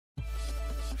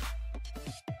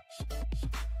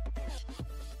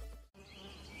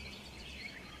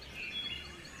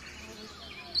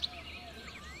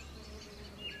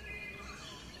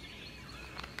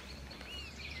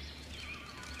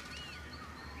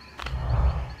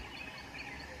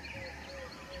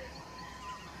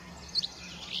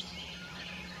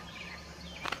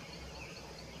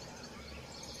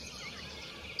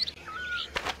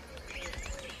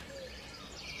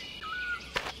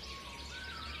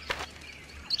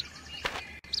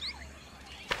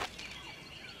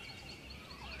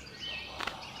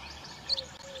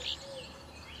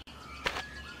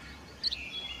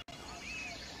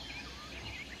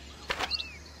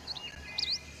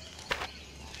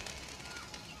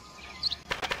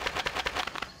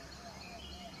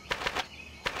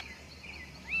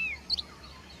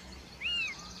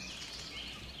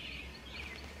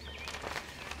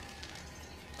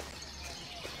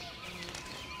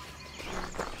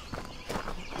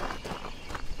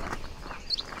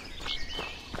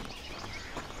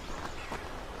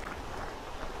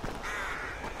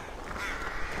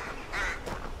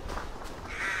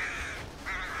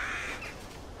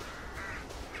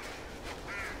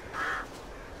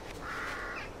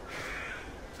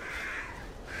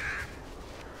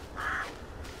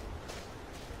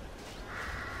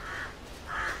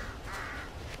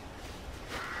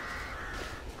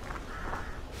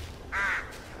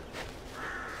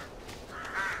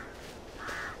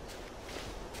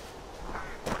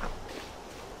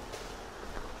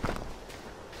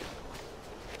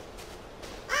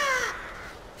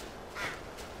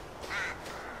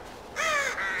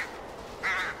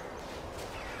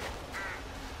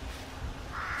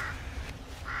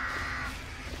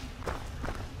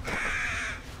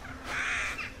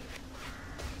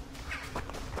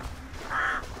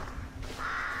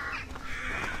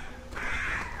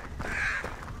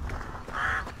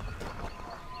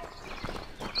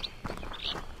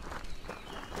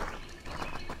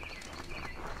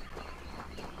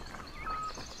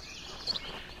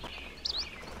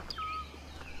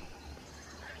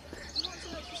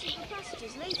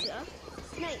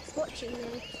Snape's watching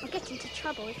me. I'll get into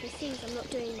trouble if he sees I'm not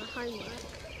doing my homework.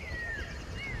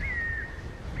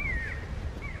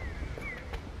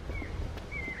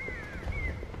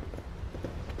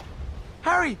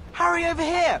 Harry! Harry, over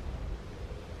here!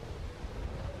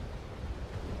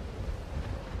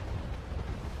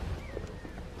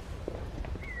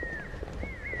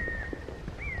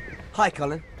 Hi,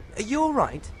 Colin. Are you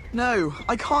alright? No,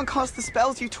 I can't cast the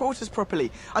spells you taught us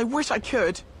properly. I wish I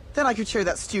could. Then I could show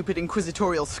that stupid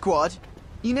inquisitorial squad.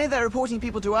 You know they're reporting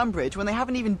people to Umbridge when they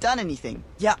haven't even done anything.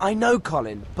 Yeah, I know,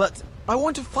 Colin, but... I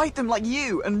want to fight them like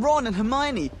you, and Ron and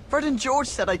Hermione. Fred and George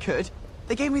said I could.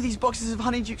 They gave me these boxes of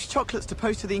Honeydukes chocolates to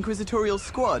post to the inquisitorial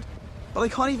squad. But I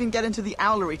can't even get into the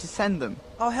Owlery to send them.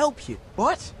 I'll help you.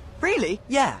 What? Really?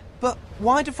 Yeah, but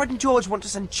why do Fred and George want to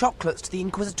send chocolates to the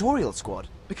inquisitorial squad?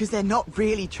 Because they're not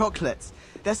really chocolates.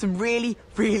 They're some really,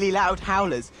 really loud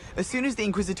howlers. As soon as the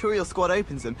inquisitorial squad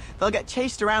opens them, they'll get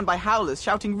chased around by howlers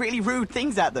shouting really rude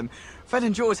things at them. Fred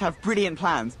and George have brilliant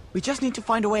plans. We just need to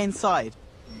find a way inside.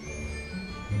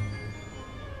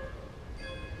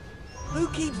 Who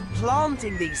keeps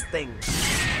planting these things?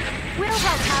 We'll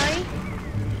help, Harry.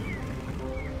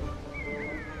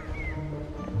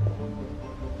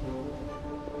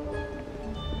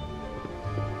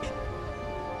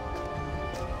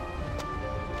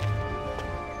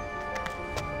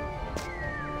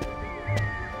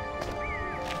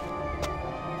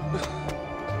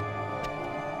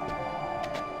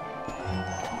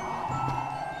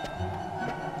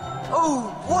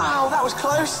 Oh, wow, that was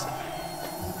close.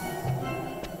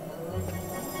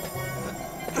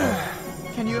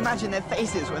 Can you imagine their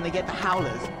faces when they get the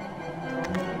howlers?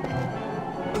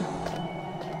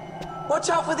 Watch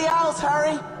out for the owls,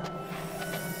 Harry!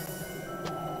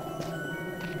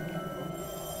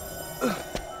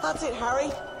 That's it, Harry.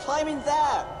 Climb in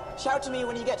there. Shout to me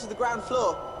when you get to the ground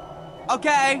floor.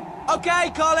 Okay,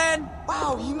 Colin!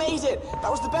 Wow, you made it!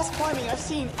 That was the best climbing I've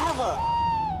seen ever!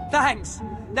 Thanks.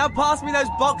 Now pass me those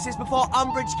boxes before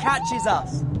Umbridge catches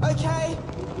us. Okay.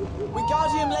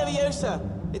 Wingardium Leviosa.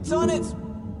 It's on its...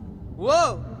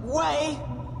 Whoa! way.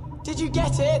 Did you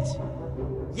get it?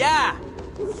 Yeah!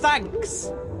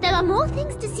 Thanks! There are more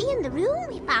things to see in the room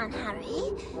we found,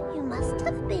 Harry. You must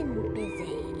have been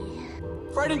busy.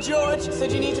 Fred and George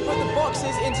said you need to put the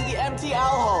boxes into the empty owl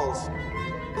holes.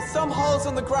 There's some holes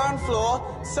on the ground floor,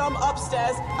 some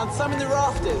upstairs, and some in the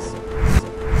rafters.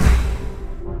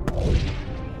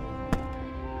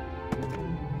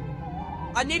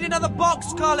 I need another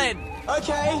box, Colin!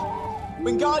 Okay.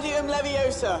 Wingardium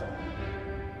Leviosa.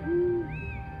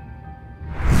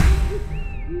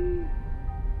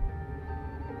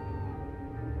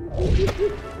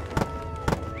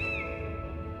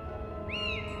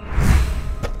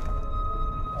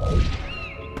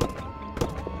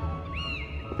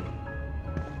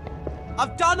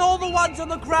 I've done all the ones on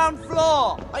the ground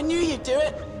floor! I knew you'd do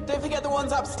it. Don't forget the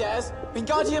ones upstairs.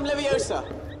 Wingardium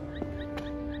Leviosa.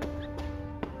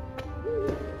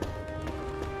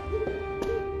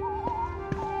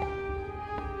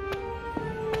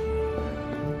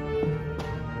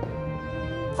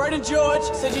 Fred and George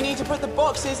said you need to put the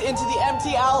boxes into the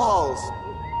empty owl holes.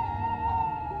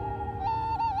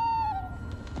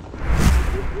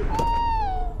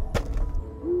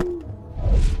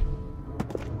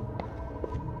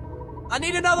 I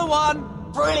need another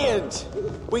one! Brilliant!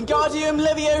 Wingardium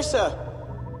Leviosa.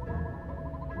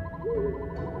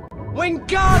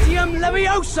 Wingardium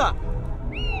Leviosa!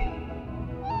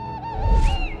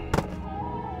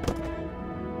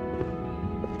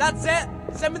 That's it!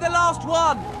 Send me the last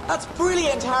one! That's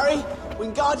brilliant, Harry!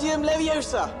 Wingardium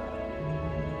Leviosa.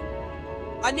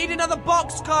 I need another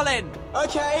box, Colin!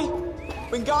 Okay.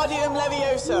 Wingardium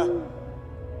Leviosa.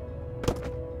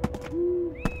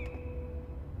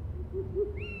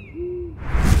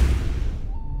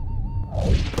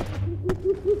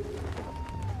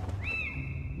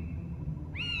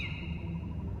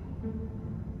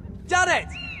 Done it!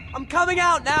 I'm coming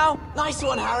out now! Nice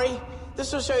one, Harry.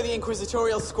 This will show the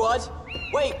inquisitorial squad.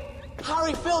 Wait,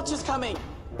 Harry Filch is coming.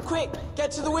 Quick,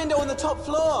 get to the window on the top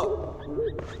floor.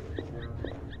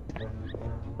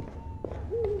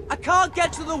 I can't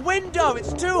get to the window,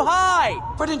 it's too high!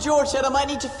 Fred and George said I might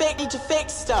need to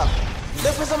fix stuff.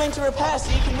 Look for something to repair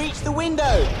so you can reach the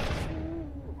window.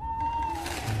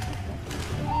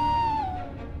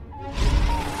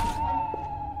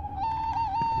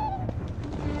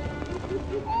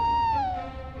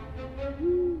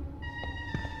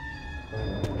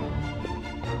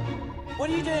 What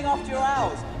are you doing after your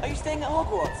owls? Are you staying at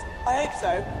Hogwarts? I hope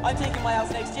so. I'm taking my owls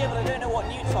next year, but I don't know what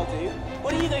newts I'll do.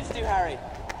 What are you going to do, Harry?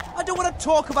 I don't want to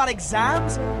talk about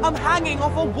exams! I'm hanging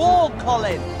off a wall,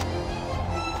 Colin!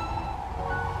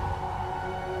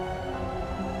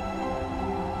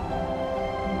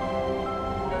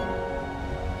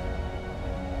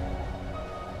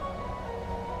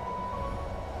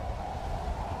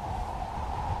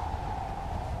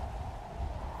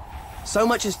 So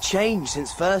much has changed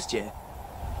since first year.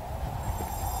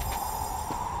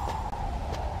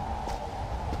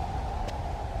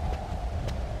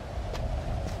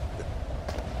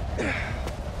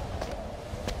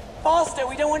 Faster,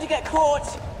 we don't want to get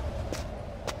caught!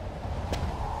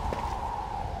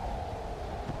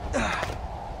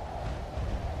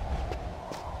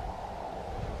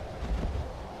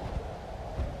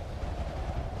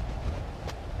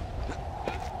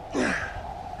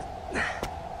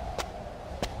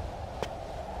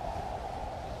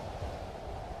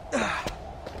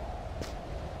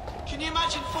 Can you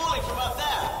imagine falling from up there?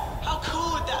 How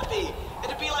cool would that be?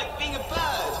 It'd be like being a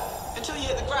bird. Until you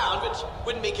hit the ground, which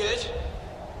wouldn't be good.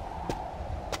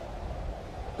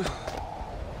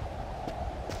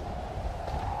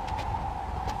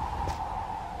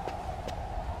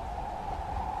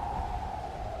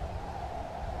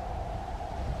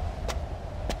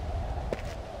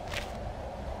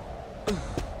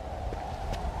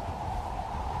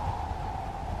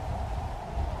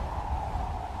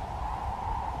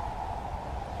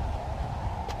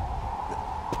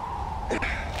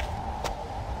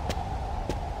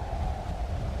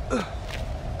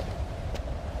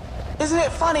 Isn't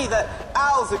it funny that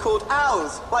owls are called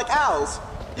owls, like owls?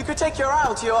 You could take your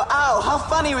owl to your owl. How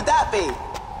funny would that be?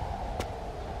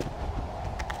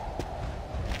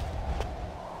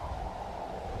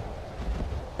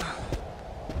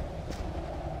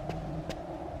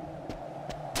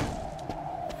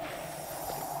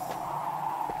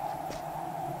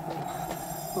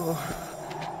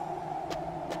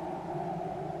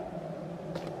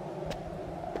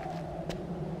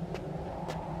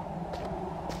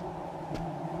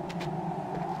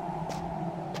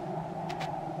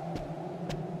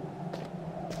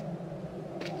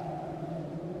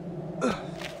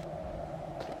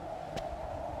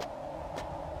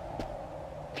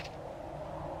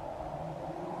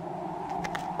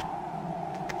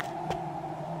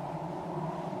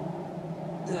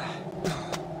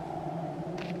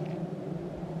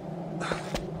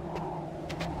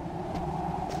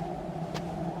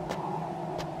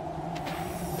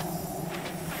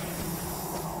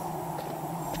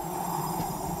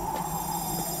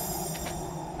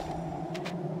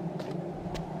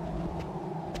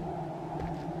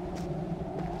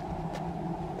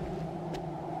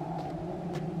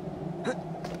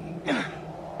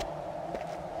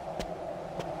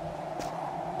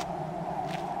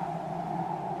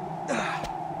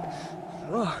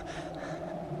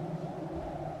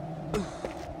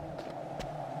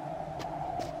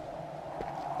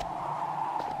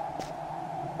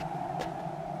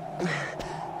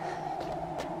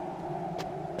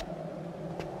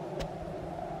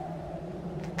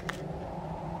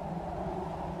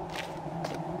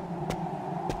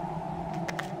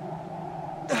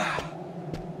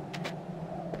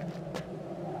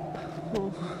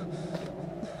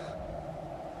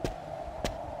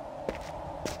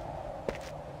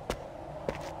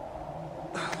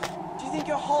 Do you think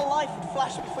your whole life would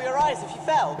flash before your eyes if you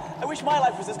fell? I wish my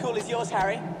life was as cool as yours,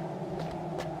 Harry.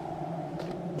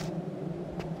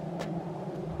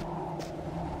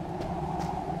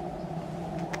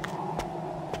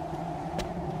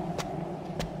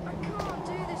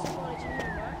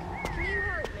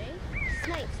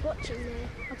 Watching there.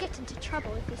 I'll get into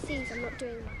trouble if he sees I'm not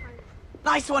doing my homework.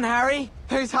 Nice one, Harry!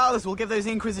 Those howlers will give those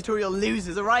inquisitorial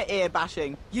losers a right ear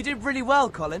bashing. You did really well,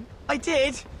 Colin. I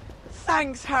did!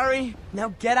 Thanks, Harry!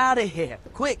 Now get out of here,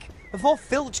 quick, before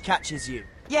Filch catches you.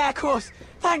 Yeah, of course.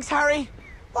 Thanks, Harry!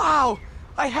 Wow!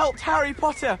 I helped Harry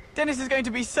Potter! Dennis is going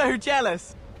to be so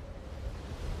jealous!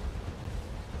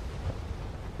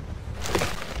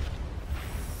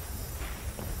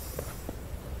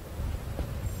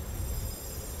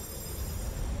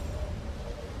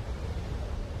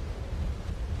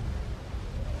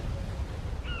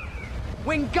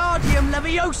 Wingardium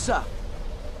Leviosa!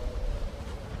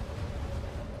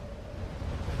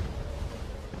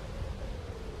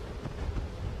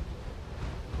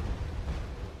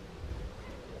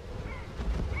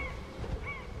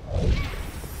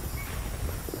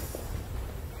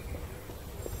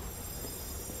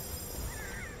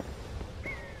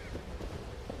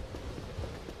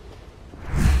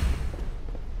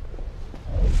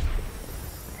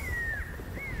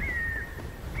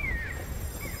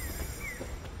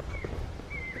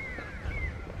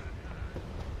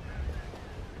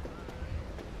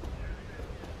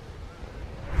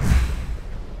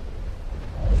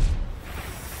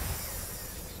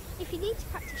 If you need to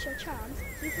practice your charms,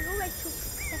 you can always talk to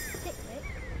Professor Pickwick.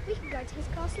 We can go to his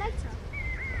class later.